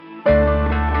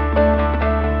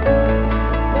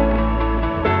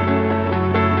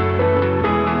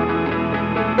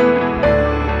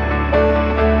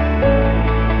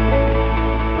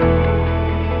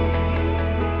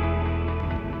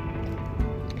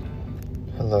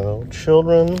Hello,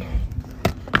 children.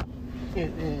 It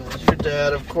is your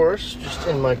dad, of course, just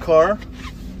in my car,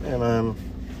 and I'm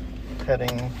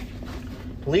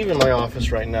leaving my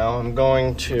office right now. I'm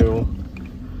going to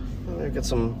get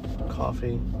some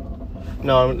coffee.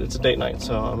 No, it's a date night,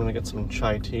 so I'm going to get some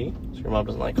chai tea, so your mom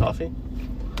doesn't like coffee.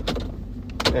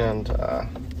 And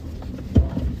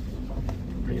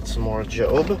read some more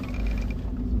Job.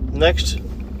 Next,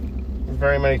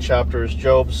 very many chapters,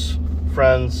 Job's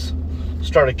friends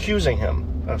start accusing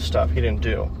him of stuff he didn't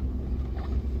do,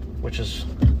 which is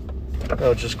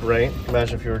just great.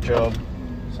 Imagine if you were Job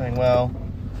saying, well,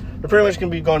 they're pretty much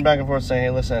going to be going back and forth saying, hey,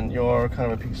 listen, you're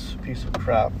kind of a piece of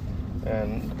crap,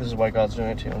 and this is why God's doing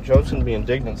it to you. And Job's going to be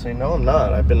indignant, saying, no, I'm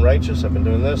not. I've been righteous. I've been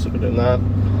doing this. I've been doing that.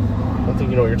 I don't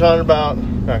think you know what you're talking about.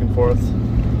 Back and forth.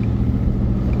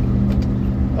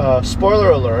 Spoiler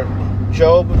alert,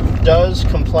 Job does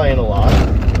complain a lot,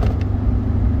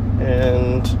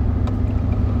 and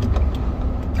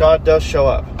God does show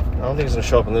up. I don't think he's going to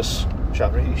show up in this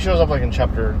chapter. He shows up like in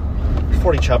chapter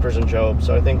 40 chapters in Job,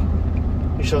 so I think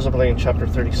he shows up like in chapter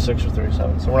 36 or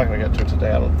 37, so we're not going to get to it today,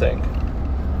 I don't think.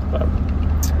 But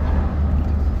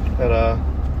had a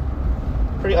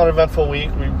pretty uneventful week.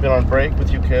 We've been on break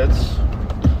with you kids.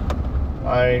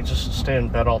 I just stayed in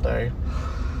bed all day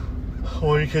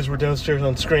while you kids were downstairs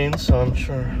on screens, so I'm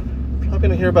sure you're probably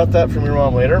going to hear about that from your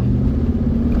mom later.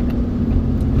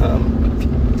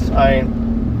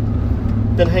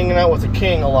 I've been hanging out with the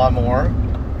king a lot more.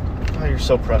 Oh, you're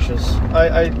so precious.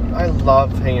 I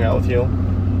love hanging out with you.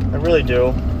 I really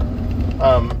do.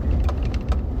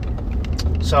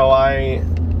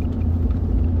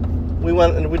 We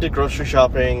went and we did grocery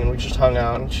shopping and we just hung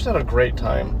out and just had a great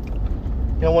time.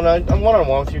 You know, when I'm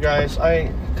one-on-one with you guys,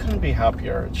 I couldn't be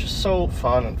happier. It's just so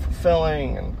fun and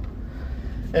fulfilling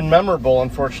and memorable,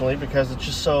 unfortunately, because it's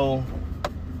just so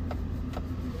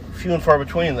few and far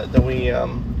between that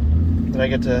I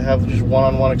get to have just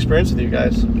one-on-one experience with you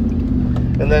guys.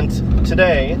 And then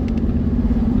today,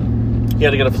 you had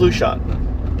to get a flu shot.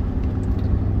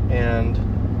 And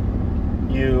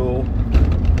you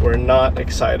were not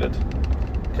excited.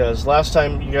 Because last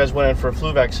time you guys went in for a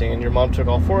flu vaccine, your mom took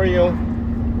all four of you.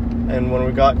 And when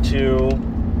we got to,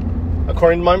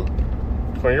 according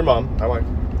to your mom, my wife,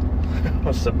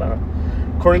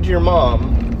 according to your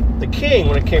mom, the king,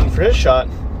 when it came for his shot,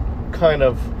 kind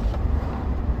of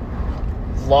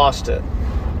lost it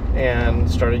and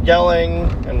started yelling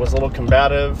and was a little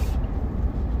combative.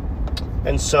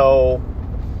 And so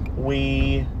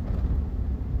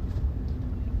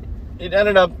it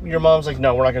ended up, your mom's like,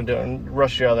 no, we're not going to do it, and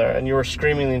rushed you out there, and you were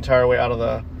screaming the entire way out of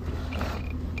the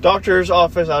doctor's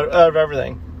office, out of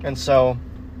everything. And so,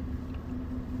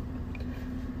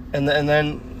 and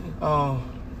then, oh,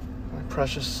 my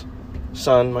precious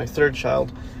son, my third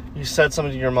child, you said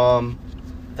something to your mom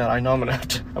that I know I'm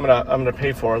gonna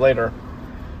pay for later.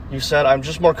 You said, I'm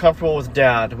just more comfortable with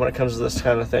dad when it comes to this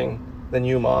kind of thing than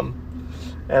you, mom.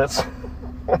 And it's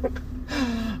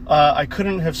I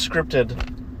couldn't have scripted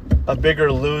a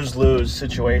bigger lose-lose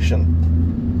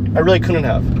situation. I really couldn't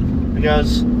have,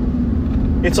 because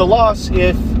it's a loss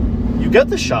if you get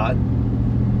the shot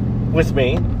with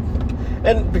me,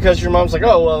 and because your mom's like,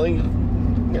 oh, well, I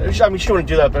mean, she wouldn't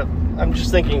do that, but I'm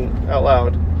just thinking out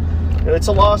loud. You know, it's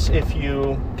a loss if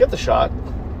you get the shot,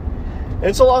 and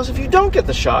it's a loss if you don't get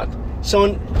the shot. So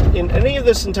in any of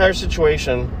this entire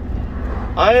situation,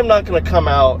 I am not going to come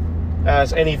out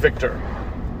as any victor.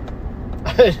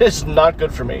 It is not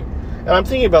good for me. And I'm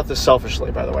thinking about this selfishly,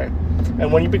 by the way.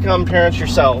 And when you become parents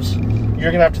yourselves,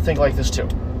 you're going to have to think like this too.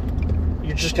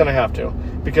 You're just going to have to.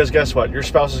 Because guess what? Your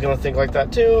spouse is going to think like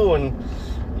that too. And,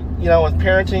 you know, with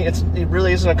parenting, it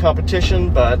really isn't a competition.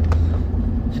 But,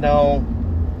 you know,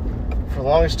 for the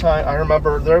longest time, I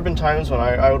remember there have been times when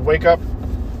I would wake up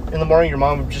in the morning, your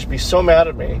mom would just be so mad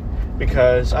at me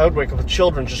because I would wake up with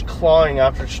children just clawing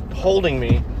after holding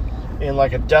me in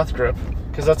like a death grip,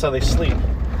 because that's how they sleep.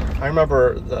 I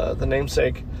remember the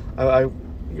namesake.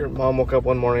 Your mom woke up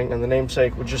one morning and the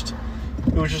namesake would just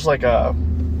like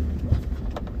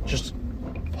just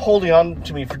holding on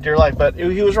to me for dear life, but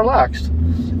he was relaxed.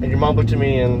 And your mom looked at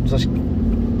me and just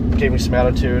gave me some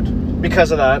attitude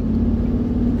because of that.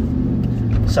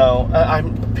 So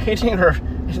I'm painting her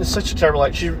in such a terrible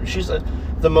light. She's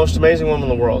the most amazing woman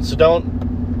in the world. So don't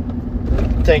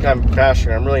think I'm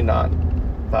bashing her. I'm really not.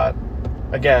 But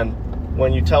again,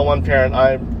 when you tell one parent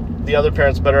the other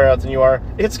parent's better at it than you are,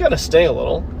 it's gonna sting a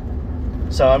little.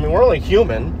 So I mean, we're only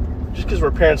human. Just because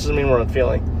we're parents doesn't mean we're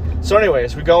unfeeling. So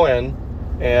anyways, we go in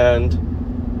and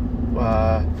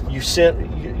you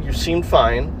seemed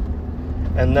fine.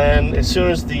 And then as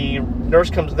soon as the nurse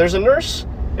comes, there's a nurse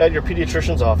at your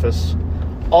pediatrician's office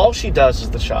all she does is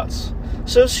the shots.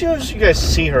 So as soon as you guys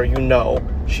see her, you know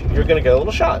you're going to get a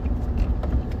little shot.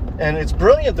 And it's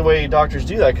brilliant the way doctors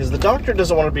do that, because the doctor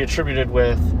doesn't want to be attributed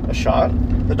with a shot.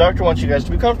 The doctor wants you guys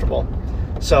to be comfortable.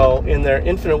 So in their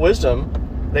infinite wisdom,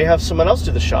 they have someone else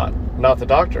do the shot, not the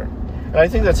doctor. And I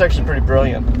think that's actually pretty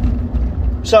brilliant.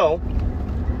 So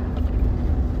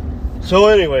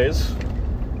anyways,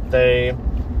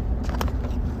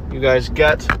 you guys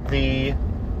get the,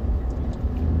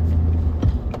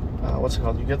 what's it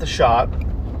called? You get the shot,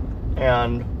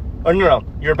 and, oh, no,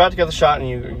 you're about to get the shot, and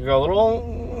you go a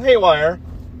little haywire,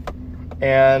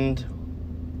 and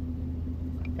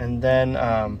then,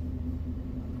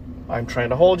 I'm trying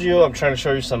to hold you, I'm trying to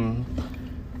show you some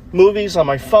movies on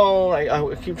my phone,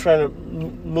 I keep trying to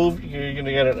move, you're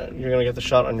gonna get the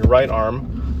shot on your right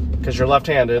arm, because you're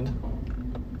left-handed,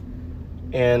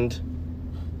 and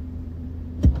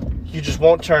you just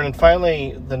won't turn, and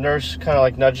finally the nurse kind of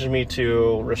like nudges me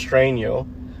to restrain you,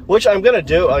 which I'm gonna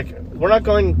do. Like, we're not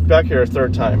going back here a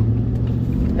third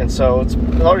time, and so it's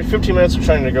already 15 minutes of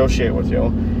trying to negotiate with you.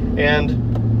 And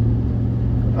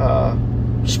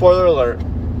spoiler alert,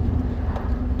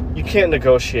 you can't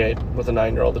negotiate with a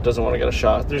 9-year-old that doesn't want to get a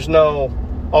shot. There's no,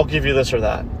 I'll give you this or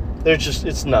that. There's just,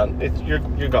 it's none.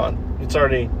 You're gone. It's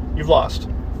already, you've lost.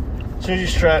 As soon as you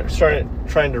start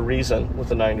trying to reason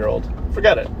with a 9-year-old,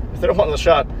 forget it. If they don't want the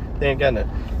shot, they ain't getting it.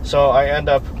 So I end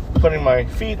up putting my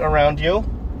feet around you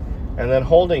and then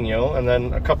holding you, and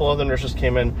then a couple other nurses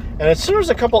came in. And as soon as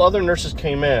a couple other nurses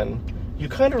came in, you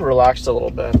kind of relaxed a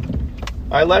little bit.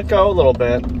 I let go a little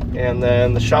bit, and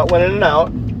then the shot went in and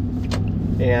out.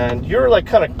 And you're like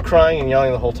kind of crying and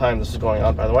yelling the whole time this is going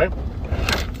on, by the way.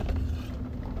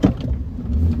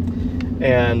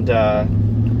 And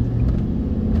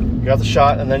you got the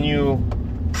shot, and then you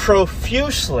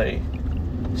profusely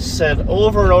said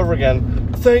over and over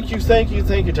again, thank you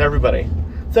to everybody.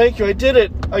 Thank you, I did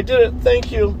it,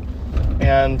 thank you.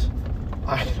 And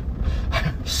I'm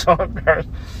so embarrassed.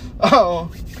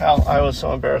 Oh, pal, I was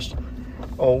so embarrassed.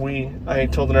 I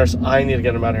told the nurse, I need to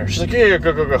get him out of here. She's like, yeah,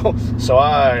 go. So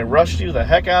I rushed you the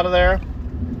heck out of there,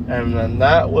 and then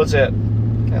that was it.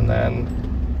 And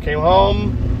then came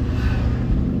home,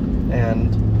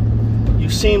 and you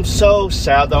seemed so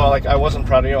sad, though. Like, I wasn't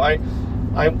proud of you. I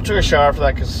took a shower for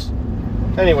that, because,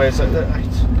 anyways,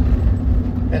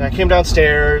 and I came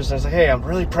downstairs, and I was like, hey, I'm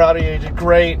really proud of you. You did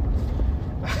great.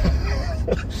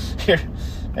 Here,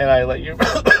 and I let you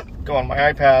go on my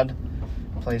iPad,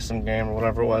 play some game or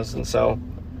whatever it was. And so,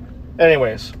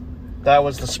 anyways, that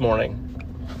was this morning.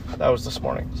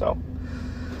 So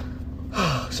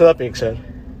that being said,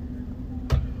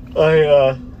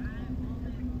 I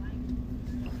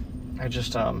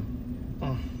just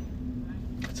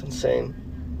it's insane.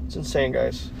 It's insane,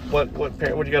 guys. What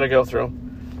you got to go through?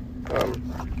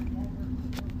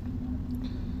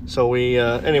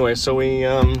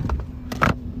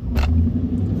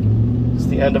 It's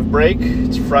the end of break.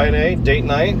 It's Friday, date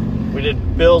night. We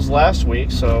did Bill's last week,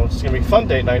 so it's gonna be fun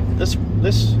date night this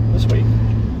week.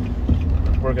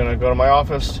 We're gonna go to my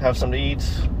office, have something to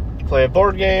eat, play a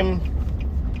board game,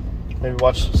 maybe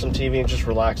watch some TV and just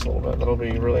relax a little bit. That'll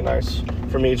be really nice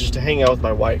for me, just to hang out with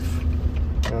my wife.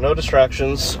 No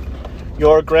distractions.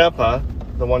 Your grandpa,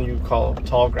 the one you call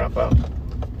tall grandpa,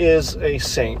 is a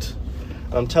saint.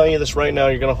 I'm telling you this right now,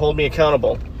 you're going to hold me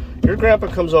accountable. Your grandpa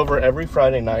comes over every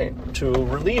Friday night to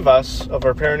relieve us of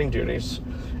our parenting duties.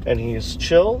 And he's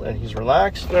chill, and he's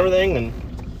relaxed and everything.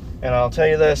 And I'll tell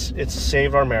you this, it's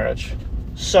saved our marriage.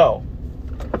 So,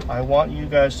 I want you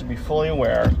guys to be fully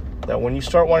aware that when you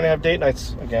start wanting to have date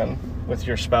nights again with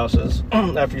your spouses,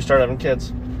 after you start having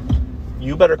kids,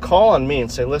 you better call on me and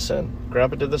say, listen,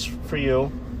 Grandpa did this for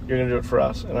you, you're going to do it for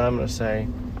us. And I'm going to say,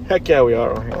 heck yeah, we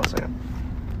are. Oh, hang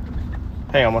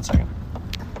on one second.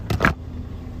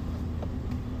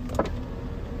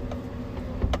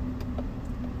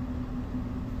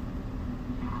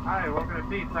 Hi, welcome to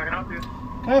Pete's. How can I help you?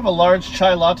 Can I have a large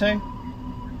chai latte? Of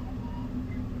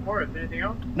course. Anything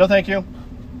else? No, thank you.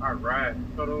 All right.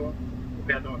 Total. We'll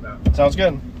be out doing that. Sounds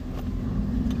good.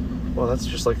 Well, that's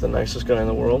just like the nicest guy in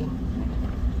the world. So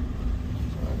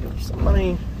I'll give him some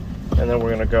money, and then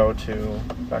we're going to go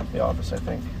back to the office, I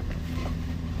think.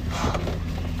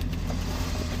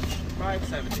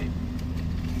 570.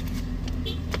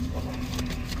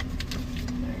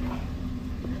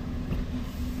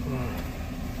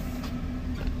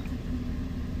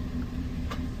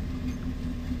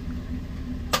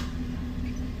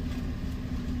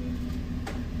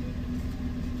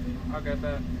 I'll get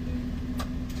that.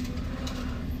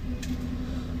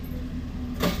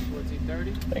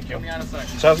 1430. Thank you. Put me on a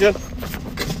second. Sounds good.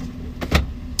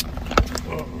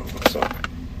 So,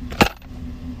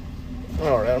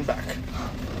 Alright, I'm back.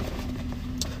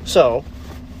 So,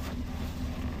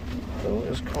 who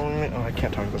is calling me? Oh, I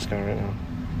can't talk to this guy right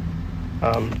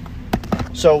now.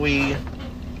 So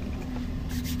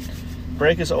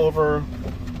break is over,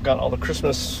 got all the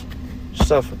Christmas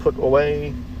stuff put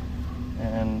away,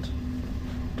 and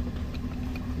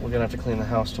we're gonna have to clean the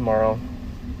house tomorrow.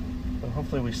 But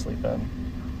hopefully we sleep in.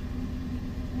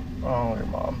 Oh, your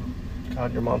mom.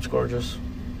 God, your mom's gorgeous.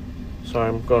 Sorry,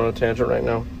 I'm going on a tangent right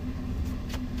now.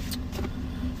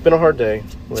 Been a hard day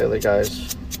lately,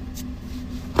 guys.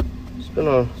 It's been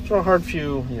a hard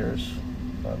few years.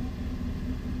 But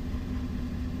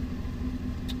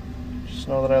just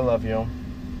know that I love you.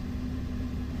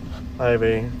 I have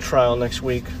a trial next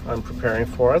week I'm preparing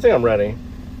for. I think I'm ready.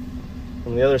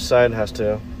 And the other side has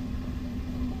the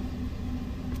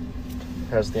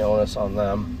onus on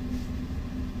them.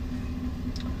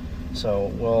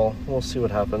 So we'll see what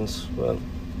happens. But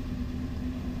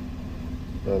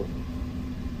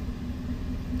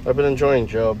I've been enjoying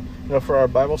Job. You know, for our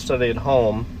Bible study at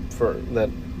home, that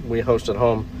we host at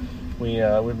home, we've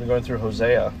been going through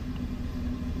Hosea,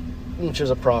 which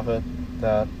is a prophet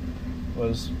that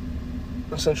was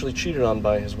essentially cheated on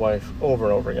by his wife over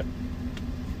and over again,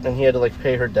 and he had to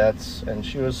pay her debts, and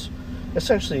she was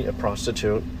essentially a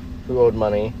prostitute who owed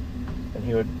money, and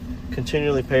he would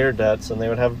continually pay her debts, and they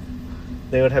would have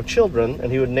children,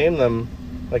 and he would name them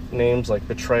names like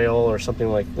betrayal or something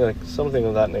like something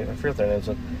of that name. I forget their names.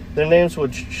 Their names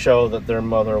would show that their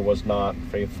mother was not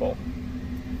faithful.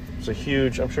 I'm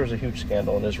sure it was a huge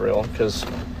scandal in Israel, because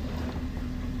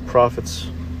prophets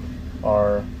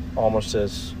are almost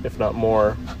as, if not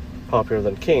more, popular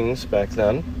than kings back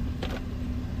then.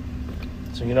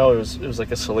 So it was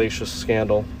like a salacious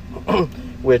scandal,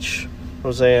 which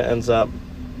Hosea ends up,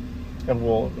 and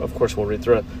we'll read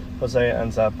through it. Hosea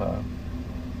ends up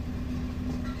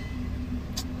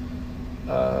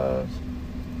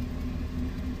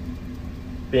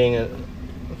being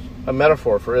a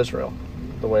metaphor for Israel,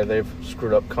 the way they've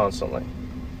screwed up constantly.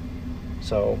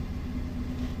 So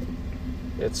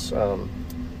it's a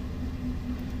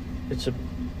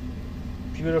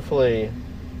beautifully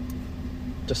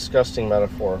disgusting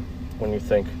metaphor when you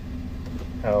think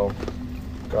how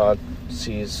God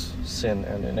sees sin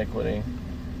and iniquity.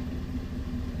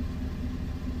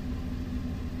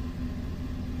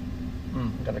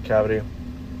 Got a cavity.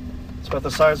 It's about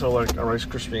the size of a Rice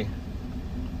Krispie.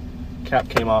 Cap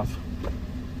came off.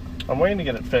 I'm waiting to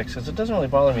get it fixed, because it doesn't really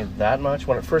bother me that much.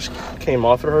 When it first came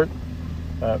off, it hurt.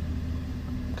 I'm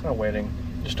kind of waiting.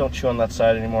 Just don't chew on that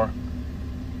side anymore.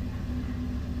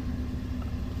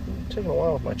 It's taking a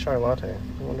while with my chai latte.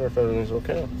 I wonder if everything's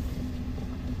okay.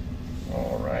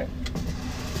 All right.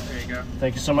 There you go.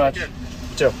 Thank you so much. Good.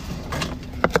 You too.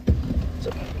 It's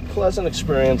a pleasant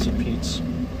experience at Pete's.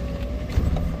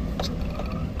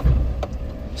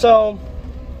 So,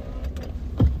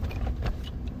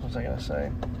 what was I going to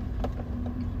say?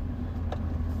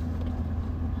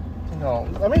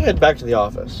 I may head back to the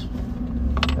office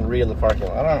and read in the parking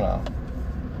lot. I don't know.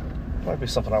 Might be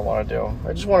something I want to do.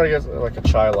 I just want to get a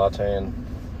chai latte and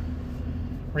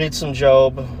read some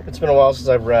Job. It's been a while since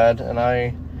I've read, and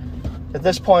at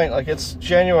this point, it's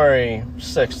January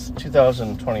 6th,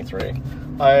 2023.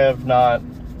 I have not,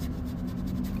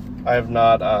 I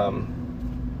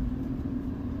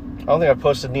don't think I've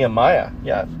posted Nehemiah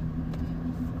yet.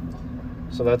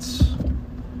 So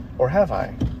or have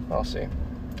I? I'll see.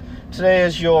 Today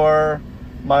is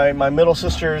my middle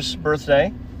sister's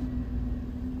birthday.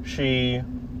 She's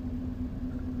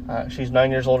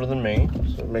 9 years older than me,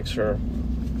 so it makes her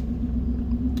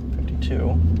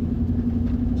 52.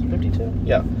 Is it 52?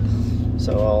 Yeah.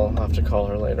 So I'll have to call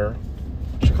her later.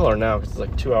 I should call her now, because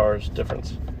it's 2 hours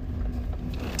difference.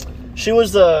 She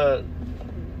was the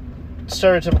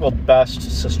stereotypical best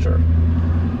sister.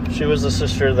 She was the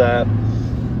sister that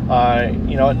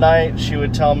at night she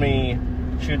would tell me,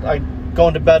 I'd go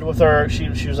into bed with her. She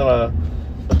was on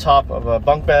the top of a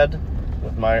bunk bed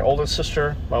with my oldest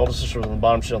sister. My oldest sister was on the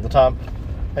bottom, she was on the top.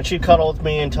 And she'd cuddle with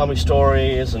me and tell me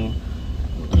stories, and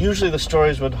usually the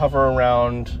stories would hover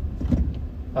around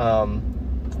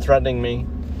threatening me,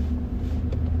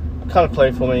 kind of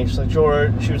playful me. She's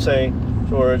she would say,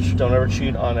 George, don't ever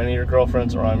cheat on any of your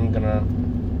girlfriends, or I'm gonna,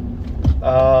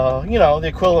 the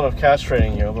equivalent of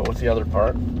castrating you, but with the other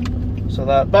part. So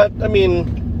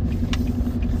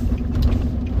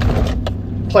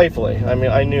playfully.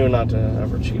 I knew not to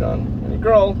ever cheat on any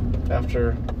girl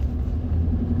after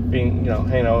being,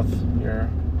 hanging out with your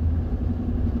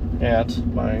aunt,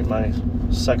 my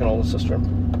second oldest sister.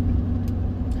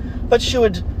 But she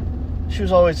was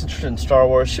always interested in Star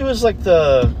Wars. She was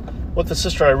the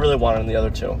sister I really wanted in the other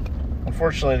two.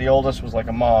 Unfortunately, the oldest was like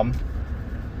a mom.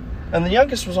 And the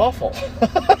youngest was awful.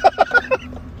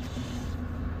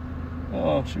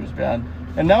 Oh, she was bad.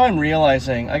 And now I'm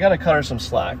realizing I gotta cut her some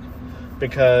slack,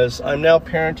 because I'm now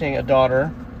parenting a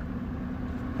daughter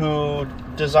who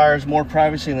desires more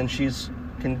privacy than she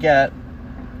can get,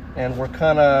 and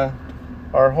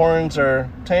our horns are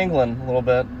tangling a little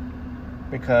bit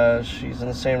because she's in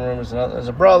the same room as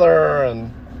a brother,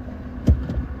 and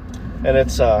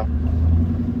it's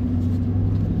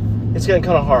getting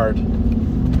kind of hard.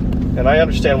 And I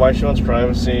understand why she wants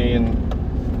privacy, and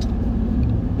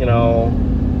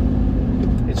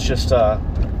it's just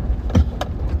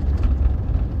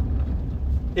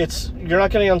you're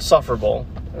not getting unsufferable,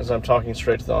 as I'm talking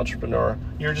straight to the entrepreneur.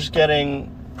 You're just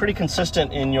getting pretty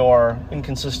consistent in your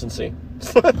inconsistency.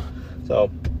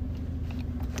 So,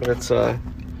 but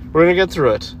we're gonna get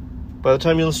through it. By the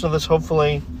time you listen to this,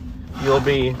 hopefully you'll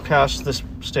be past this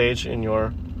stage in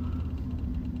your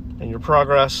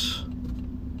progress,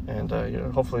 and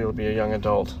hopefully you'll be a young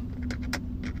adult.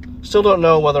 Still don't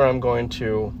know when I'm going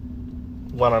to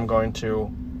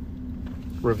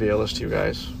reveal this to you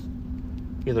guys.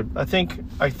 Either I think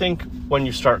when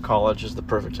you start college is the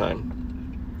perfect time,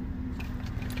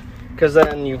 because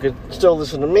then you could still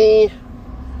listen to me,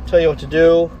 tell you what to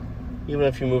do, even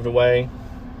if you moved away.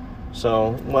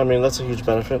 So, I mean, that's a huge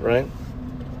benefit, right?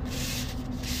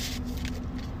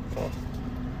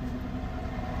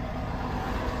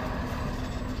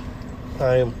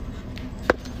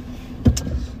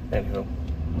 Anywho,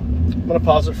 I'm going to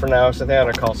pause it for now, because I think I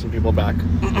gotta call some people back.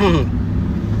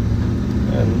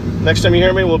 And next time you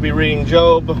hear me, we'll be reading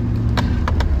Job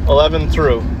 11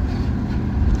 through.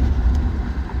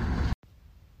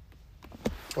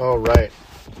 All right,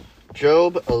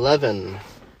 Job 11.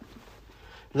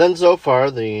 Then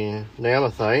Zophar the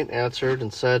Naamathite answered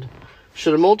and said,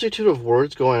 "Should a multitude of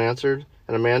words go unanswered,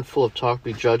 and a man full of talk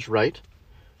be judged right?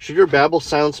 Should your babble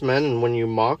silence men, and when you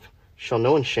mock, shall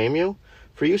no one shame you?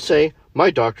 For you say,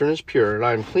 my doctrine is pure, and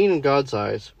I am clean in God's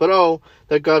eyes. But oh,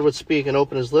 that God would speak and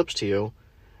open his lips to you,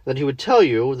 that he would tell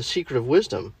you the secret of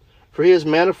wisdom, for he is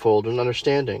manifold in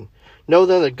understanding. Know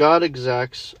then that God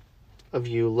exacts of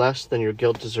you less than your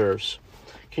guilt deserves.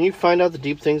 Can you find out the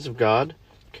deep things of God?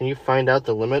 Can you find out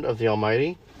the limit of the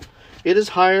Almighty? It is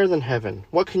higher than heaven.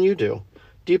 What can you do?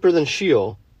 Deeper than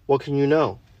Sheol. What can you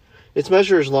know? Its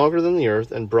measure is longer than the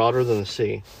earth and broader than the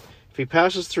sea. If he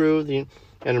passes through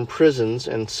and imprisons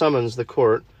and summons the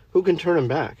court, who can turn him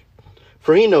back?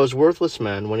 For he knows worthless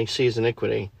men when he sees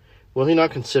iniquity. Will he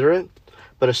not consider it?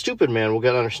 But a stupid man will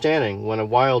get understanding when a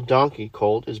wild donkey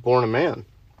colt is born a man.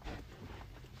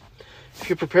 If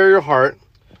you prepare your heart,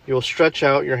 you will stretch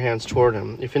out your hands toward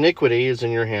him. If iniquity is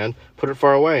in your hand, put it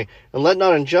far away, and let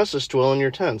not injustice dwell in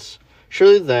your tents.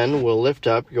 Surely then will lift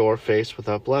up your face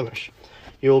without blemish.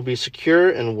 You will be secure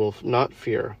and will not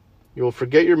fear. You will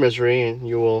forget your misery, and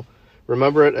you will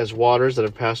remember it as waters that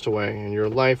have passed away, and your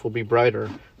life will be brighter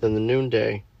than the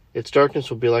noonday. Its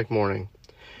darkness will be like morning.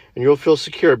 And you will feel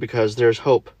secure because there is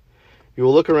hope. You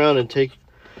will look around and take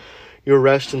your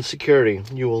rest in security.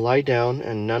 You will lie down,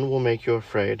 and none will make you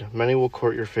afraid. Many will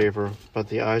court your favor, but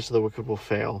the eyes of the wicked will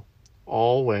fail.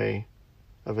 All way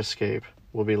of escape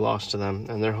will be lost to them,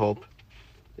 and their hope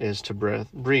is to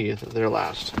breathe their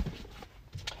last.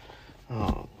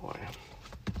 Oh, boy.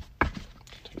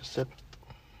 Take a sip.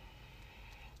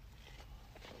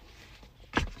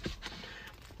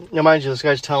 Now, mind you, this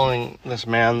guy's telling this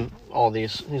man all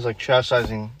these. He's like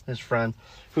chastising his friend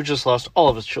who just lost all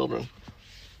of his children.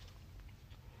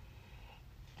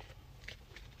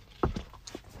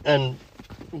 And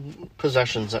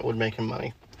possessions that would make him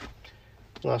money.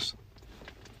 Lost,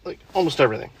 like, almost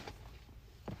everything.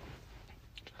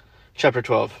 Chapter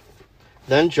 12.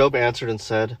 Then Job answered and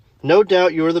said, no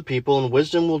doubt you are the people, and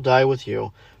wisdom will die with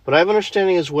you. But I have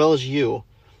understanding as well as you.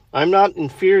 I am not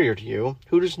inferior to you.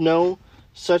 Who does know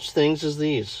such things as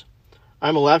these? I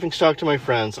am a laughingstock to my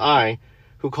friends. I,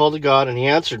 who called to God, and he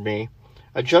answered me.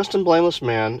 A just and blameless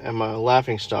man am a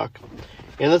laughingstock.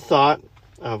 In the thought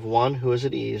of one who is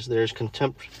at ease, there is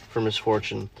contempt for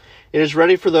misfortune. It is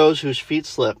ready for those whose feet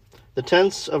slip. The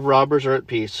tents of robbers are at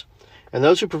peace, and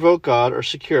those who provoke God are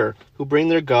secure, who bring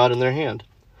their God in their hand.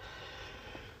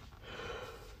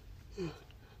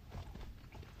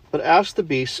 But ask the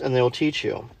beasts, and they will teach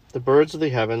you, the birds of the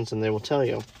heavens, and they will tell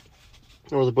you,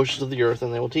 or the bushes of the earth,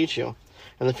 and they will teach you,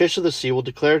 and the fish of the sea will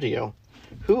declare to you.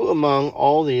 Who among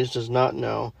all these does not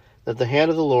know that the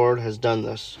hand of the Lord has done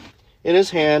this? In his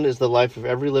hand is the life of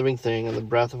every living thing, and the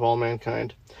breath of all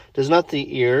mankind. Does not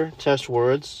the ear test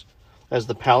words, as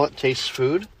the palate tastes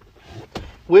food?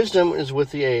 Wisdom is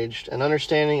with the aged, and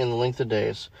understanding in the length of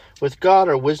days. With God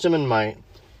are wisdom and might.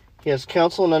 He has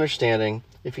counsel and understanding.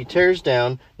 If he tears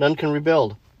down, none can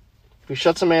rebuild. If he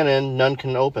shuts a man in, none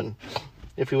can open.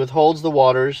 If he withholds the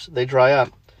waters, they dry up.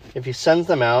 If he sends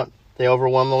them out, they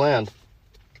overwhelm the land.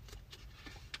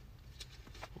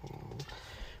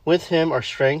 With him are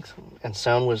strength and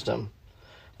sound wisdom.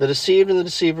 The deceived and the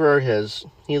deceiver are his.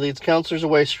 He leads counselors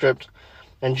away stripped,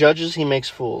 and judges he makes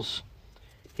fools.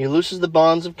 He looses the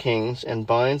bonds of kings and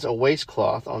binds a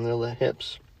waistcloth on their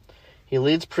hips. He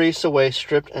leads priests away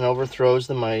stripped and overthrows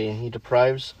the mighty. He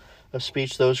deprives of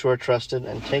speech those who are trusted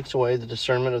and takes away the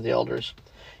discernment of the elders.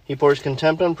 He pours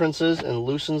contempt on princes and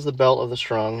loosens the belt of the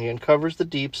strong. He uncovers the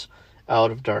deeps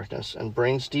out of darkness and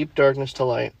brings deep darkness to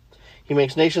light. He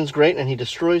makes nations great and he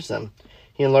destroys them.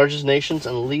 He enlarges nations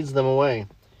and leads them away.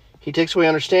 He takes away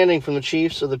understanding from the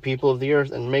chiefs of the people of the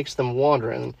earth and makes them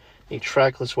wander in a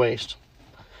trackless waste.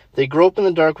 They grope in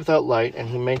the dark without light, and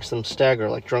he makes them stagger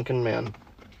like drunken men.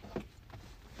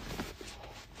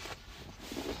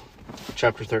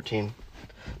 Chapter 13.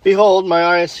 Behold, my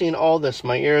eye has seen all this,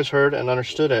 my ear has heard and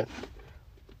understood it.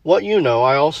 What you know,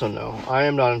 I also know. I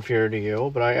am not inferior to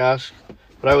you, but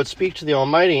I would speak to the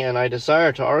Almighty, and I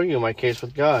desire to argue my case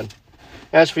with God.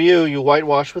 As for you, you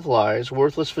whitewash with lies,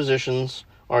 worthless physicians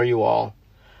are you all.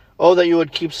 Oh, that you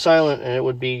would keep silent, and it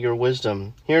would be your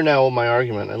wisdom. Hear now my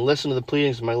argument, and listen to the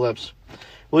pleadings of my lips.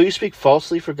 Will you speak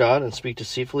falsely for God, and speak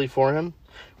deceitfully for him?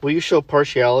 Will you show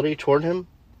partiality toward him?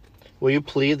 Will you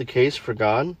plead the case for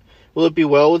God? Will it be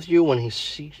well with you when he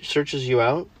searches you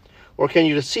out? Or can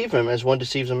you deceive him as one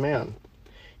deceives a man?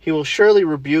 He will surely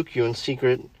rebuke you in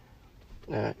secret,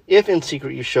 if in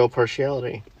secret you show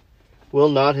partiality. Will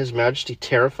not his majesty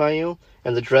terrify you,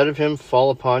 and the dread of him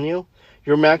fall upon you?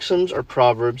 Your maxims are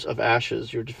proverbs of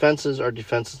ashes. Your defenses are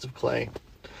defenses of clay.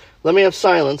 Let me have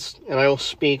silence, and I will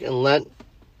speak, and let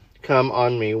come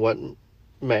on me what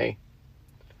may.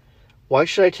 Why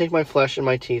should I take my flesh in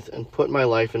my teeth and put my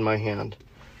life in my hand?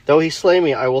 Though he slay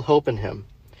me, I will hope in him.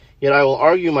 Yet I will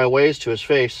argue my ways to his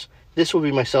face. This will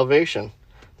be my salvation,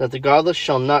 that the godless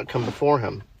shall not come before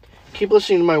him. Keep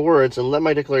listening to my words, and let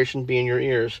my declaration be in your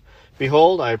ears.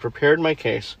 Behold, I have prepared my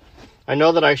case. I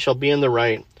know that I shall be in the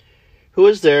right. Who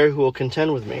is there who will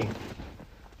contend with me?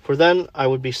 For then I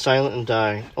would be silent and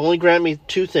die. Only grant me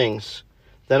two things,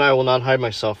 then I will not hide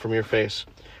myself from your face.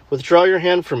 Withdraw your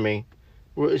hand far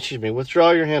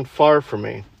from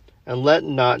me, and let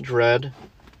not dread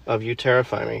of you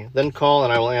terrify me. Then call,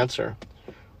 and I will answer.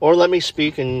 Or let me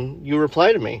speak, and you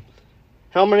reply to me.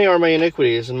 How many are my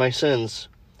iniquities and my sins?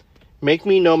 Make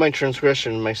me know my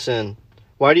transgression and my sin.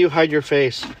 Why do you hide your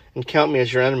face, and count me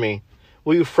as your enemy?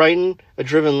 Will you frighten a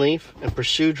driven leaf, and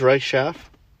pursue dry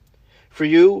chaff? For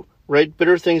you write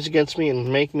bitter things against me,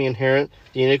 and make me inherit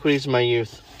the iniquities of my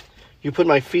youth. You put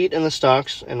my feet in the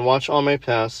stocks, and watch all my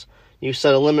paths. You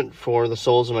set a limit for the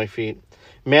soles of my feet.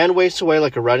 Man wastes away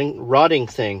like a rotting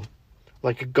thing,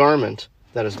 like a garment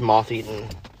that is moth-eaten.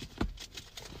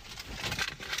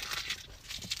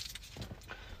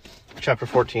 Chapter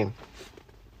 14.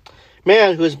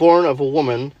 Man who is born of a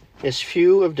woman is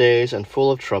few of days and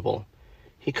full of trouble.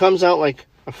 He comes out like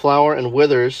a flower and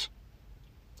withers.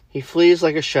 He flees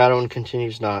like a shadow and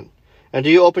continues not. And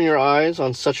do you open your eyes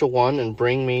on such a one and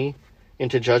bring me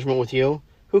into judgment with you?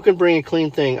 Who can bring a clean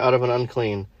thing out of an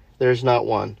unclean? There is not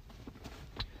one.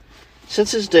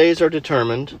 Since his days are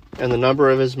determined, and the number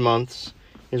of his months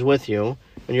is with you,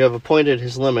 and you have appointed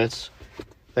his limits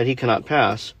that he cannot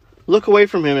pass, look away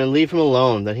from him and leave him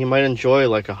alone, that he might enjoy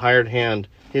like a hired hand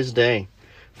his day.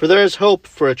 For there is hope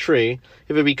for a tree,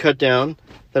 if it be cut down,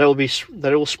 that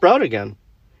it will sprout again,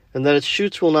 and that its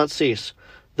shoots will not cease,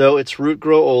 though its root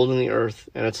grow old in the earth,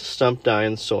 and its stump die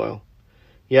in the soil.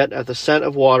 Yet at the scent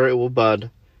of water it will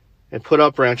bud, and put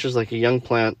out branches like a young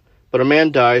plant, but a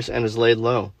man dies and is laid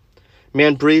low.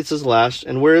 Man breathes his last,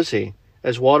 and where is he?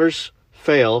 As waters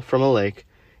fail from a lake,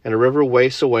 and a river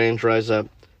wastes away and dries up,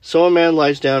 so a man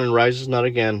lies down and rises not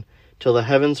again, till the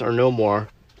heavens are no more,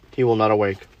 he will not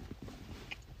awake,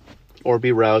 or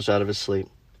be roused out of his sleep.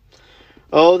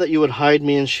 Oh, that you would hide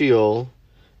me in Sheol,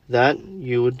 that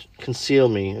you would conceal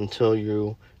me until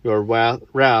your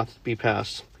wrath be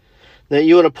past, that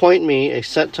you would appoint me a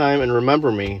set time and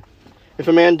remember me. If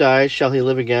a man dies, shall he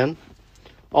live again?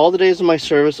 All the days of my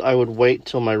service I would wait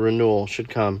till my renewal should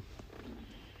come.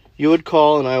 You would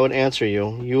call, and I would answer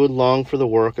you. You would long for the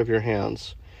work of your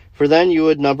hands. For then you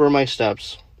would number my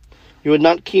steps. You would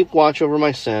not keep watch over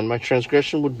my sin. My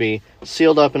transgression would be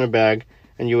sealed up in a bag,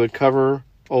 and you would cover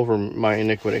over my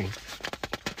iniquity.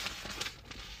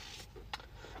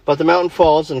 But the mountain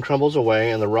falls and crumbles away,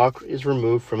 and the rock is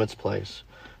removed from its place.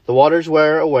 The waters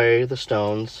wear away the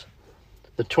stones.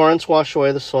 The torrents wash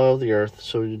away the soil of the earth,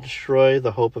 so you destroy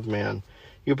the hope of man.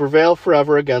 You prevail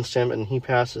forever against him, and he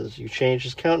passes. You change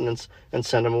his countenance and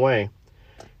send him away.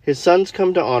 His sons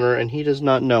come to honor, and he does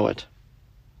not know it.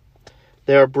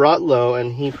 They are brought low,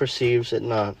 and he perceives it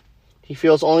not. He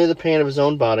feels only the pain of his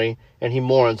own body, and he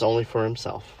mourns only for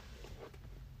himself.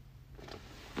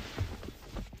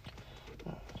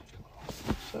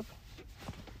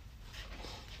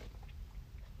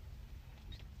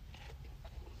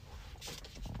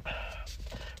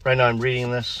 Right now I'm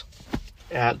reading this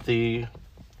at the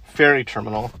ferry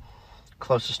terminal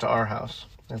closest to our house.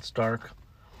 It's dark.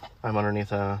 I'm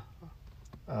underneath a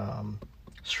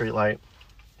street light.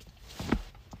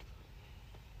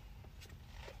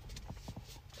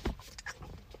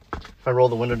 If I roll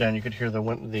the window down, you could hear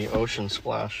the ocean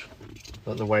splash,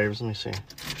 the waves. Let me see.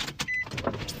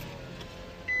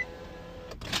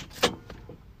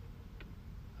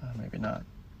 Maybe not.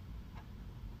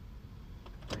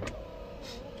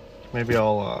 Maybe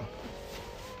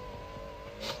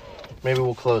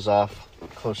we'll close off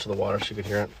close to the water so you could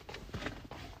hear it.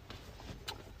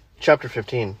 Chapter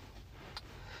 15.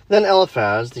 Then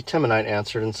Eliphaz the Temanite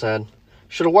answered and said,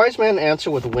 Should a wise man answer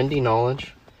with windy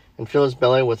knowledge, and fill his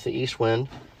belly with the east wind?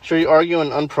 Should he argue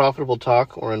in unprofitable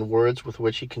talk, or in words with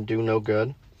which he can do no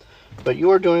good? But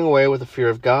you are doing away with the fear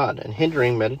of God, and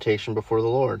hindering meditation before the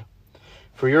Lord.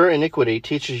 For your iniquity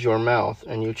teaches your mouth,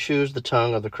 and you choose the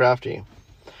tongue of the crafty.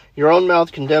 Your own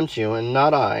mouth condemns you, and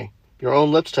not I. Your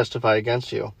own lips testify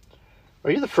against you.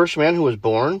 Are you the first man who was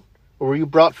born, or were you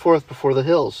brought forth before the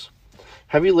hills?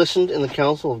 Have you listened in the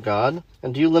counsel of God,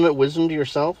 and do you limit wisdom to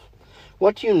yourself?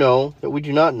 What do you know that we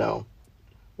do not know?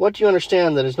 What do you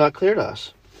understand that is not clear to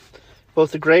us?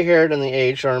 Both the gray-haired and the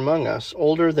aged are among us,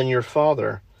 older than your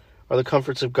father. Are the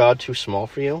comforts of God too small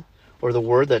for you, or the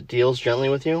word that deals gently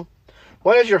with you?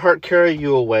 Why does your heart carry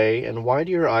you away, and why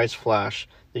do your eyes flash,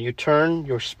 that you turn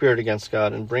your spirit against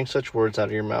God and bring such words out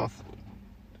of your mouth?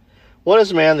 What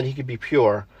is man that he could be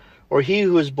pure, or he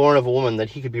who is born of a woman that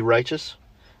he could be righteous?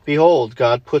 Behold,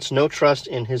 God puts no trust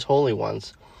in his holy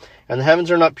ones, and the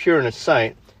heavens are not pure in his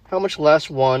sight. How much less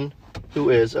one who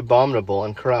is abominable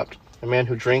and corrupt, a man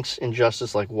who drinks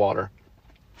injustice like water?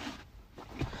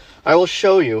 I will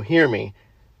show you, hear me,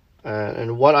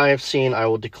 and what I have seen I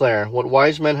will declare, what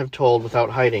wise men have told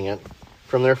without hiding it,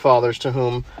 from their fathers, to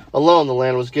whom alone the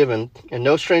land was given, and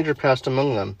no stranger passed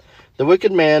among them. The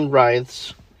wicked man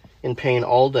writhes in pain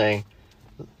all day,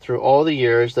 through all the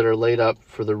years that are laid up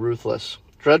for the ruthless.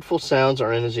 Dreadful sounds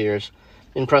are in his ears.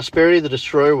 In prosperity the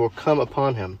destroyer will come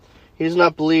upon him. He does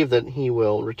not believe that he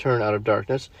will return out of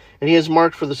darkness, and he is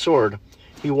marked for the sword.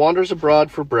 He wanders abroad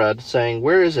for bread, saying,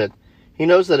 Where is it? He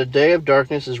knows that a day of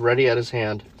darkness is ready at his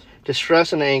hand.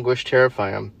 Distress and anguish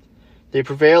terrify him. They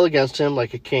prevail against him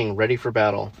like a king ready for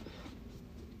battle.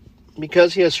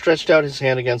 Because he has stretched out his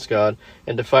hand against God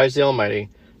and defies the Almighty,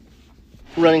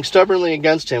 running stubbornly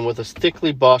against him with a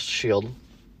thickly bossed shield.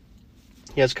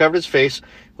 He has covered his face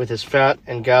with his fat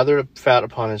and gathered fat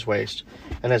upon his waist,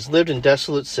 and has lived in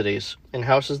desolate cities, in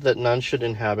houses that none should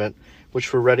inhabit,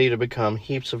 which were ready to become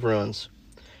heaps of ruins.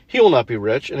 He will not be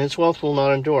rich, and his wealth will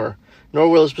not endure, nor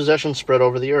will his possessions spread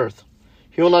over the earth.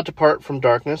 He will not depart from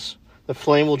darkness. The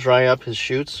flame will dry up his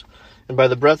shoots, and by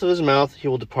the breath of his mouth he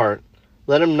will depart.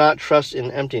 Let him not trust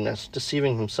in emptiness,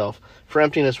 deceiving himself, for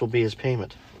emptiness will be his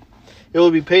payment. It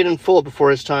will be paid in full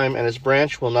before his time, and his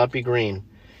branch will not be green.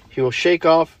 He will shake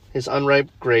off his unripe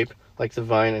grape like the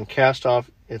vine, and cast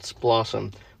off its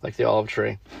blossom like the olive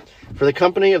tree. For the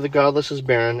company of the godless is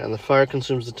barren, and the fire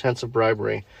consumes the tents of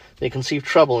bribery. They conceive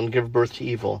trouble and give birth to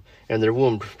evil, and their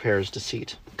womb prepares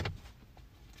deceit.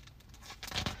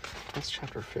 That's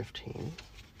chapter 15.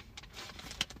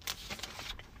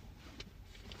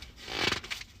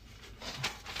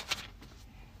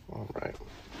 All right.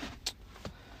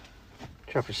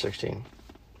 Chapter 16.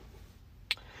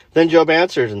 Then Job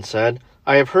answered and said,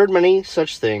 I have heard many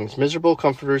such things. Miserable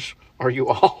comforters are you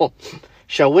all.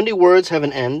 Shall windy words have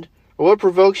an end? Or what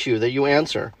provokes you that you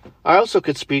answer? I also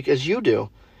could speak as you do.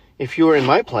 If you were in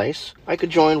my place, I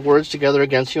could join words together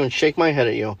against you and shake my head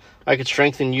at you. I could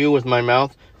strengthen you with my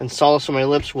mouth, and solace of my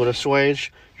lips would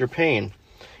assuage your pain.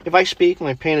 If I speak,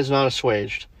 my pain is not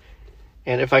assuaged.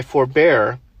 And if I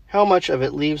forbear, how much of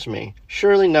it leaves me?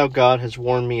 Surely now God has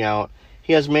worn me out.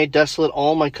 He has made desolate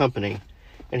all my company,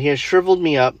 and he has shriveled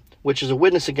me up, which is a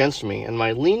witness against me, and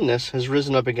my leanness has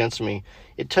risen up against me.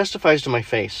 It testifies to my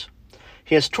face.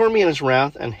 He has torn me in his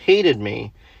wrath and hated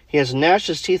me. He has gnashed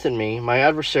his teeth at me. My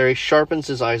adversary sharpens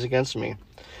his eyes against me.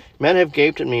 Men have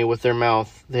gaped at me with their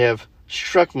mouth. They have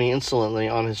struck me insolently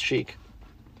on his cheek.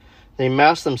 They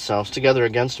mass themselves together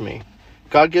against me.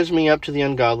 God gives me up to the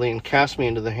ungodly and casts me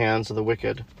into the hands of the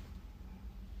wicked.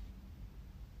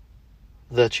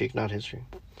 The cheek, not his cheek.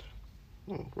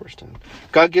 Verse 10.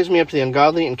 God gives me up to the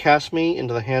ungodly and casts me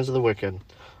into the hands of the wicked.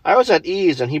 I was at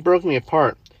ease, and he broke me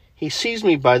apart. He seized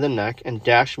me by the neck and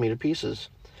dashed me to pieces.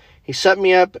 He set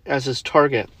me up as his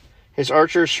target. His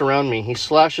archers surround me. He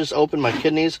slashes open my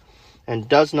kidneys and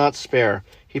does not spare.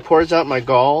 He pours out my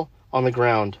gall on the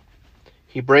ground.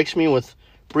 He breaks me with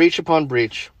breach upon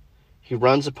breach. He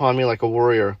runs upon me like a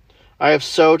warrior. I have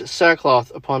sewed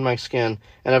sackcloth upon my skin,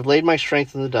 and have laid my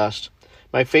strength in the dust.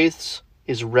 My face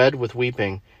is red with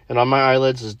weeping, and on my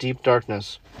eyelids is deep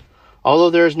darkness. Although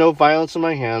there is no violence in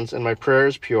my hands, and my prayer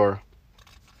is pure.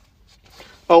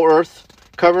 O earth,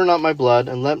 cover not my blood,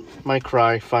 and let my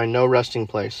cry find no resting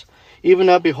place. Even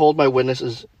now, behold, my witness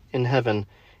is in heaven,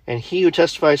 and he who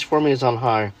testifies for me is on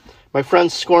high. My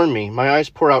friends scorn me. My eyes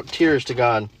pour out tears to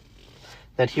God,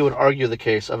 that he would argue the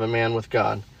case of a man with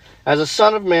God, as a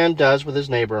son of man does with his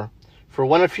neighbor. For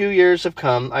when a few years have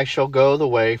come, I shall go the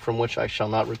way from which I shall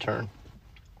not return.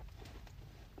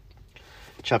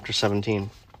 Chapter 17.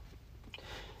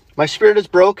 My spirit is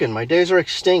broken. My days are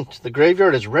extinct. The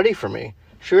graveyard is ready for me.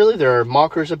 Surely there are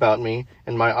mockers about me,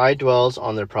 and my eye dwells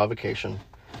on their provocation.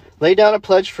 Lay down a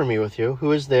pledge for me with you.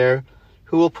 Who is there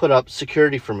who will put up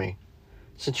security for me?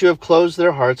 Since you have closed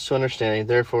their hearts to understanding,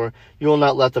 therefore you will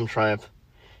not let them triumph.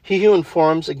 He who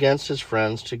informs against his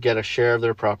friends to get a share of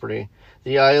their property,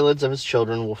 the eyelids of his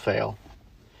children will fail.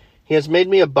 He has made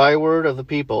me a byword of the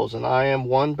peoples, and I am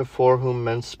one before whom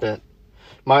men spit.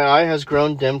 My eye has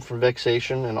grown dim from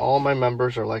vexation, and all my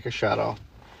members are like a shadow.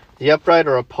 The upright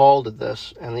are appalled at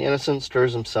this, and the innocent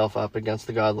stirs himself up against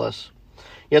the godless.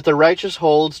 Yet the righteous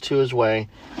holds to his way,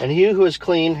 and he who has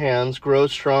clean hands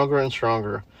grows stronger and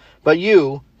stronger. But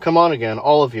you, come on again,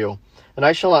 all of you, and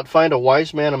I shall not find a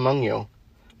wise man among you.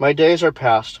 My days are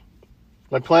past.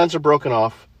 My plans are broken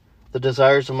off, the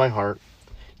desires of my heart.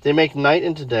 They make night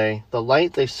into day. The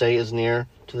light, they say, is near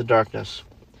to the darkness.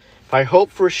 If I hope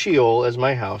for Sheol as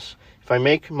my house, if I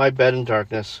make my bed in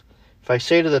darkness, if I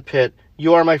say to the pit,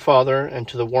 you are my father, and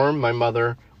to the worm, my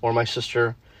mother or my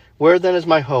sister, where then is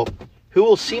my hope? Who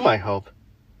will see my hope?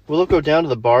 Will it go down to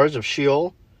the bars of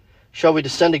Sheol? Shall we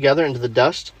descend together into the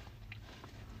dust?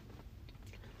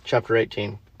 Chapter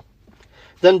 18.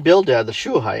 Then Bildad the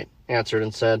Shuhite answered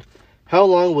and said, how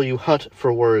long will you hunt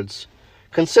for words?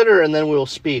 Consider, and then we will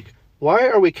speak. Why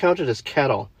are we counted as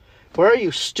cattle? Why are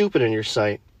you stupid in your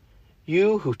sight?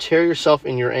 You who tear yourself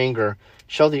in your anger,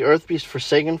 shall the earth be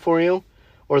forsaken for you,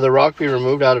 or the rock be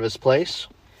removed out of his place?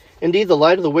 Indeed, the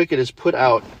light of the wicked is put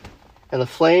out, and the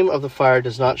flame of the fire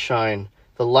does not shine.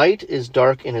 The light is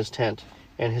dark in his tent,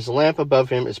 and his lamp above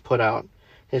him is put out.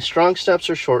 His strong steps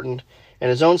are shortened, and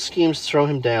his own schemes throw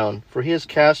him down, for he is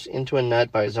cast into a net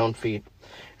by his own feet,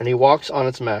 and he walks on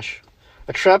its mesh.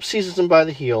 A trap seizes him by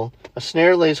the heel, a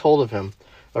snare lays hold of him,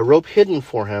 a rope hidden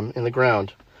for him in the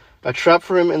ground, a trap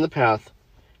for him in the path.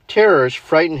 Terrors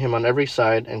frighten him on every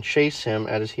side and chase him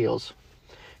at his heels.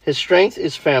 His strength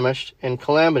is famished, and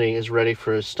calamity is ready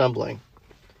for his stumbling.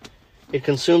 It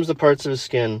consumes the parts of his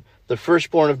skin. The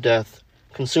firstborn of death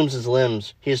consumes his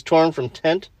limbs. He is torn from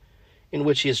tent in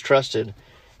which he is trusted,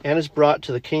 and is brought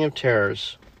to the king of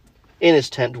terrors. In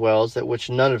his tent dwells that which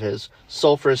none of his.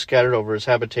 Sulfur is scattered over his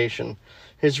habitation.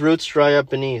 His roots dry up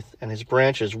beneath, and his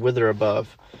branches wither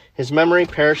above. His memory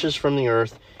perishes from the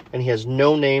earth, and he has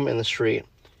no name in the street.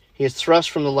 He is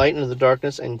thrust from the light into the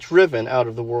darkness and driven out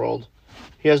of the world.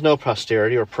 He has no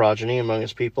posterity or progeny among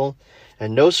his people,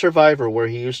 and no survivor where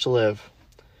he used to live.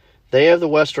 They of the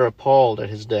west are appalled at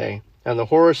his day, and the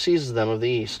horror seizes them of the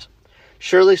east.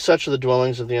 Surely such are the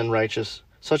dwellings of the unrighteous,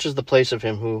 such is the place of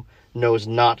him who knows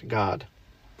not God.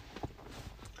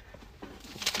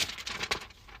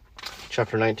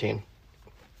 Chapter 19.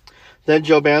 Then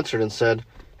Job answered and said,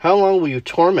 how long will you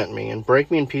torment me and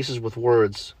break me in pieces with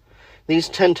words? These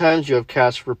 10 times you have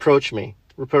cast reproach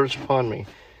upon me.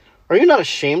 Are you not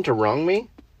ashamed to wrong me?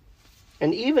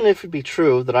 And even if it be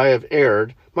true that I have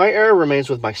erred, my error remains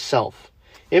with myself.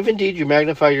 If indeed you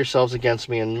magnify yourselves against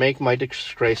me and make my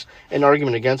disgrace an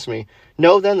argument against me,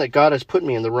 know then that God has put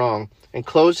me in the wrong, and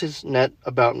closed his net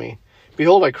about me.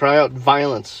 Behold, I cry out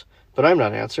violence, but I am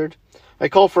not answered. I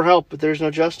call for help, but there is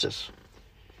no justice.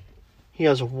 He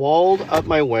has walled up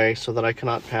my way so that I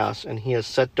cannot pass, and he has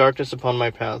set darkness upon my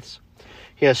paths.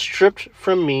 He has stripped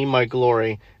from me my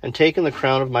glory, and taken the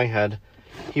crown of my head.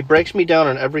 He breaks me down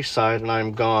on every side, and I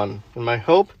am gone. And my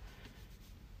hope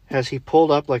has he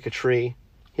pulled up like a tree.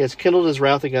 He has kindled his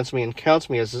wrath against me, and counts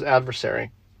me as his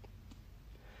adversary.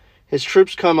 His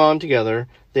troops come on together.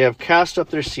 They have cast up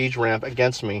their siege ramp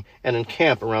against me, and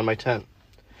encamp around my tent.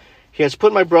 He has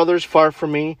put my brothers far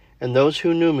from me, and those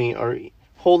who knew me are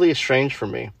wholly estranged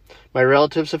from me. My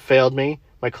relatives have failed me.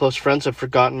 My close friends have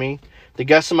forgotten me. The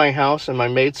guests in my house and my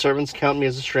maidservants count me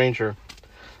as a stranger.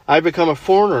 I have become a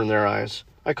foreigner in their eyes.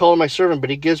 I call him my servant, but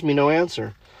he gives me no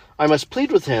answer. I must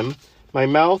plead with him, my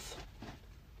mouth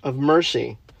of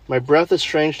mercy. My breath is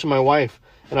strange to my wife,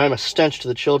 and I am a stench to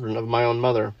the children of my own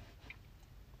mother.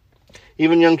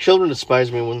 Even young children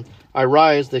despise me. When I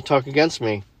rise, they talk against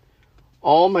me.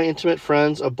 All my intimate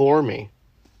friends abhor me,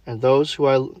 and those who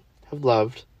I have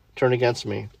loved turn against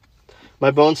me. My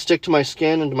bones stick to my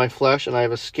skin and to my flesh, and I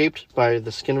have escaped by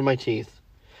the skin of my teeth.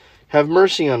 Have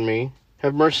mercy on me,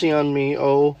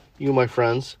 O you, my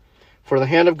friends, for the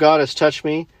hand of God has touched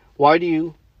me. Why do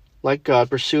you, like God,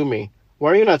 pursue me?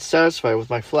 Why are you not satisfied with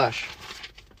my flesh?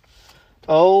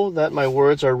 Oh, that my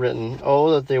words are written.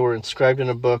 Oh, that they were inscribed in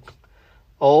a book.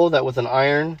 Oh, that with an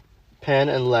iron, pen,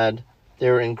 and lead they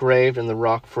were engraved in the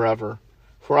rock forever.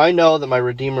 For I know that my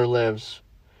Redeemer lives,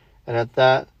 and at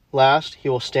that last he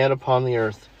will stand upon the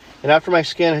earth. And after my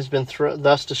skin has been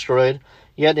thus destroyed,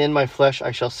 yet in my flesh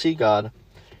I shall see God,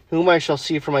 whom I shall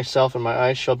see for myself, and my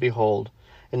eyes shall behold,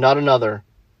 and not another.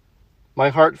 My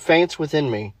heart faints within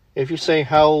me. If you say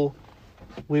how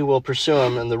we will pursue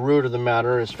him, and the root of the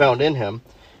matter is found in him,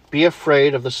 be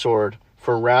afraid of the sword,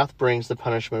 for wrath brings the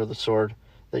punishment of the sword,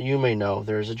 that you may know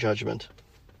there is a judgment.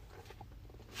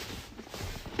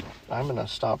 I'm going to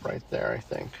stop right there, I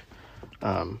think.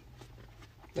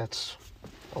 That's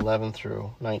 11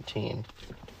 through 19.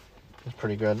 It's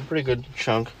pretty good. Pretty good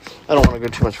chunk. I don't want to go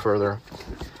too much further.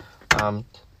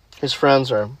 His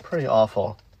friends are pretty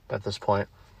awful at this point.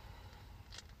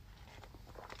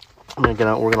 I'm going to get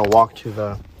out. We're going to walk to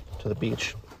the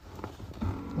beach.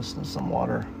 Listen to some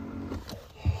water.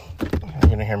 You're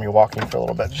going to hear me walking for a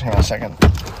little bit. Just hang on a second.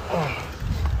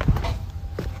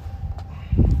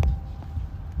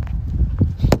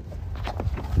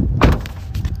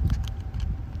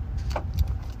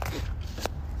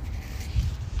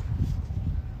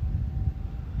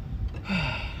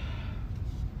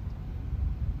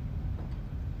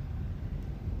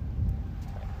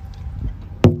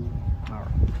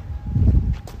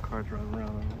 Running around,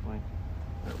 I don't like.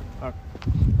 All right.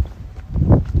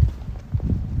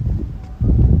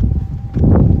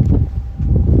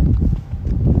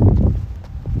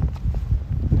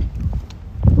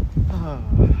 I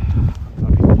don't know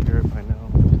if you can hear it by now.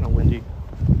 It's kind of windy.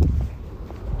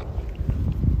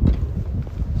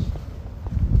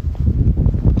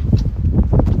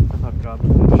 I thought God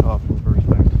would finish off with verse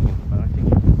 19, but I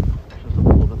think it's just a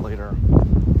little bit later.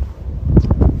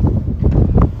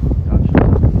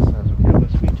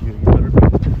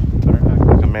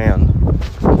 Man,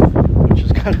 which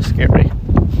is kind of scary.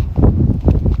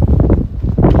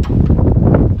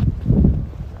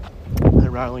 The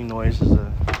rattling noise is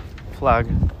a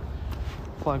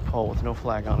flagpole with no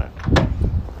flag on it.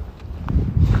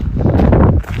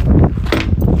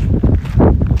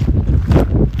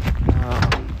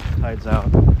 Tide's out.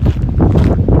 You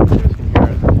guys can hear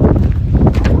it.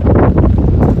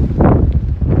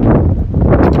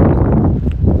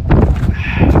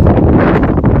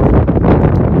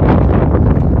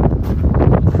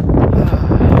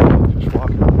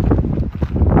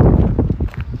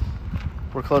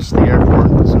 Close to the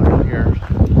airport, so I can hear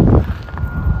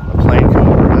a plane come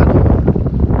overhead.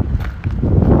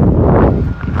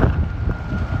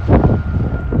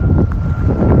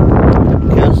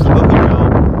 Because the book of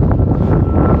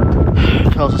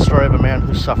Job tells the story of a man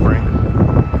who's suffering.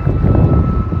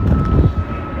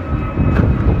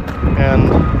 And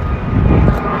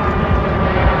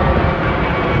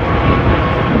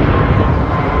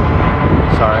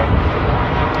sorry.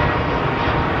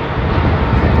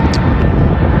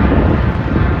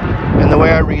 The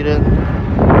way I read it,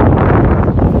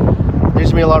 there's going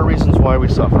to be a lot of reasons why we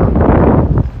suffer.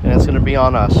 And it's going to be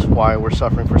on us why we're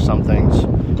suffering for some things.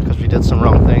 Because we did some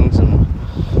wrong things and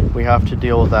we have to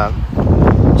deal with that.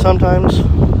 Sometimes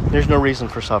there's no reason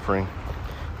for suffering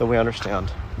that we understand.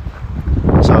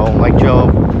 So, like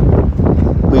Job,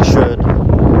 we should, not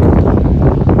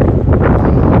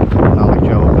like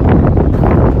Job,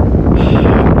 we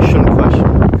shouldn't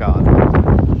question God.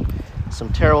 Some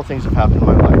terrible things have happened in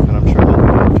my life, and I'm sure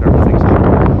there'll be terrible things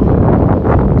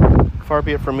happen. Far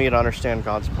be it from me to understand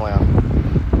God's plan.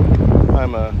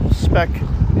 I'm a speck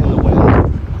in the wind.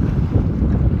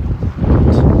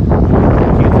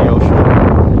 Looking at the ocean,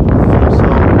 I feel so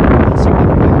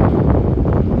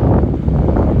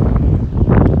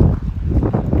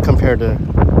insignificant compared to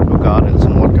who God is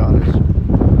and what God is.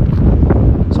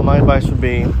 So my advice would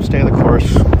be, stay the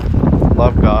course,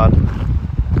 love God,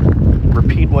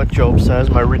 repeat what Job says,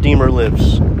 my Redeemer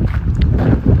lives.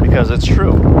 Because it's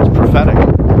true, it's prophetic.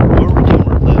 Your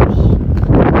Redeemer lives.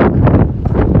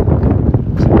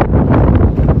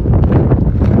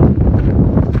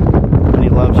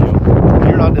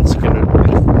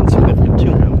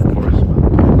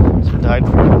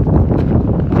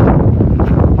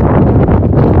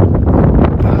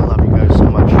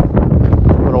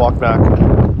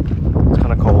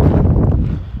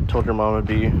 told your mom would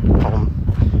be home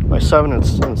by 7. It's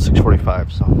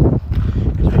 6:45, so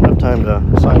gives me enough time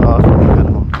to sign off and head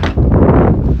home.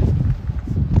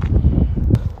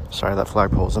 Sorry, that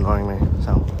flagpole is annoying me.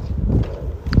 So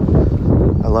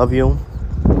I love you,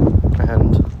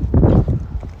 and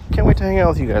can't wait to hang out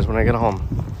with you guys when I get home.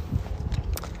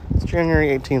 It's January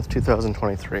 18th,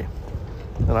 2023,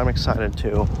 and I'm excited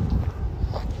to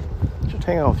just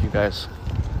hang out with you guys.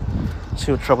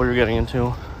 See what trouble you're getting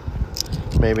into.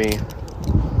 Maybe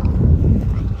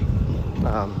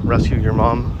rescue your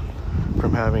mom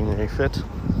from having a fit,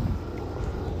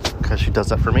 because she does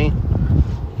that for me.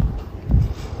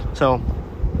 So,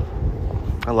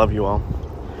 I love you all.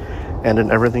 And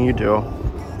in everything you do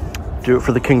it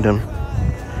for the kingdom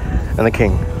and the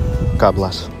king. God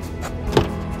bless.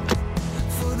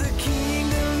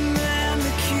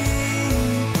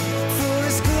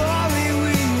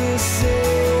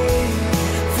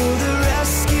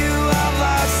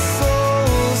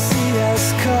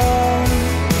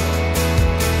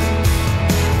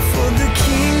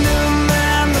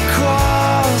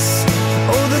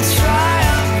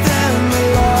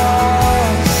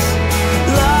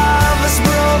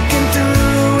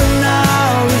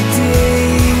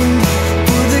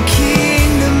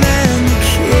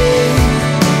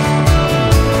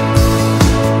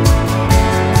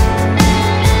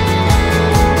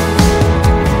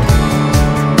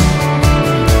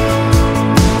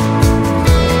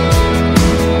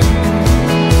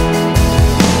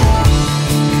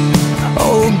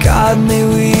 God, may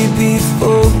we be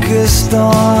focused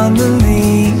on the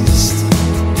least,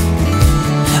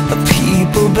 a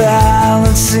people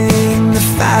balancing the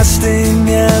fasting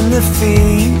and the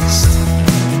feast,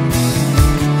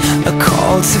 a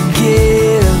call to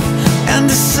give and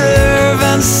to serve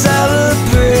and celebrate.